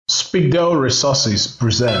Speakdale Resources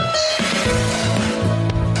presents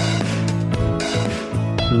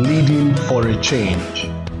Leading for a Change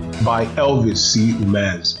by Elvis C.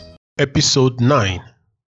 Umez. Episode 9.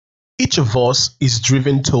 Each of us is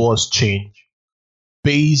driven towards change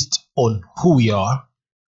based on who we are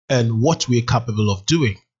and what we are capable of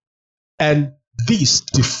doing. And this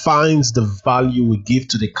defines the value we give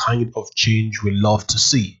to the kind of change we love to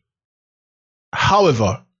see.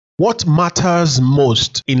 However, what matters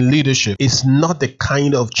most in leadership is not the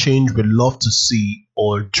kind of change we love to see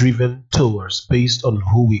or driven towards based on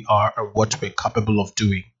who we are and what we're capable of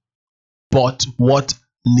doing, but what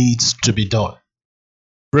needs to be done.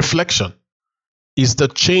 Reflection. Is the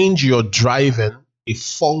change you're driving a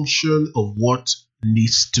function of what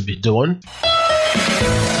needs to be done?